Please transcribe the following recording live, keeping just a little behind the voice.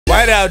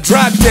Whiteout,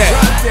 drop that.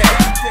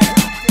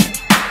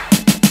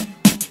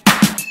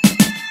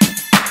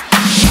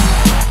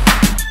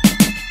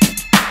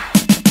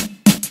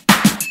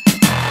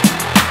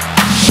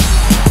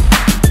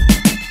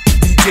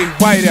 DJ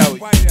Whiteout.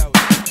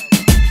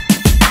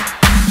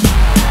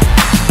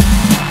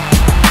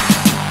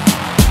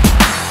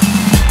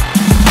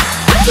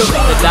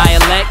 The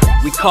dialect,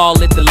 we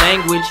call it the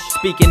language.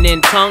 Speaking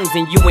in tongues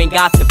and you ain't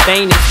got the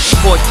faintest.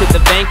 Port to the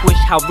vanquish,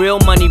 how real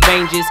money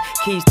ranges.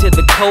 Keys to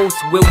the coast,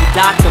 where we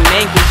dock them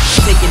anchors.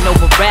 Taking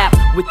over rap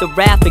with the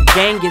wrath of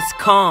Genghis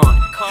Khan.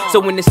 So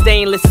when the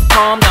stainless is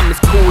palmed, I'm as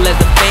cool as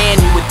a fan.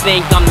 You would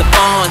think I'm the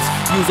Fonz.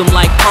 Use them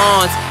like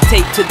pawns,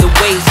 tape to the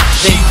waist.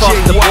 Then cross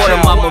the border,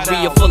 my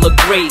Maria full of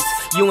grace.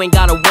 You ain't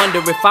gotta wonder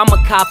if I'ma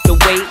cop the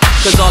weight,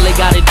 cause all they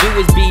gotta do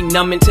is be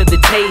numbing to the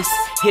taste.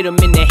 Hit them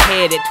in the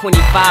head at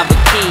 25 a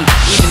key.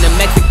 Even the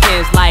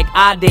Mexicans like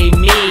Ade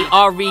Me,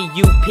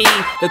 R-E-U-P,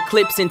 the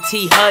Clipse and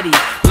T Huddy.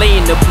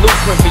 Laying the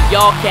blueprint for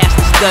y'all cats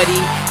to study.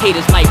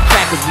 Haters like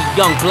crackers, we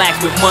young blacks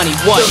with money.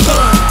 What?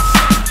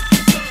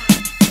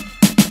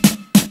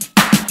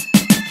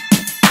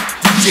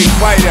 DJ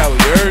Whiteout,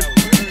 you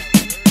heard?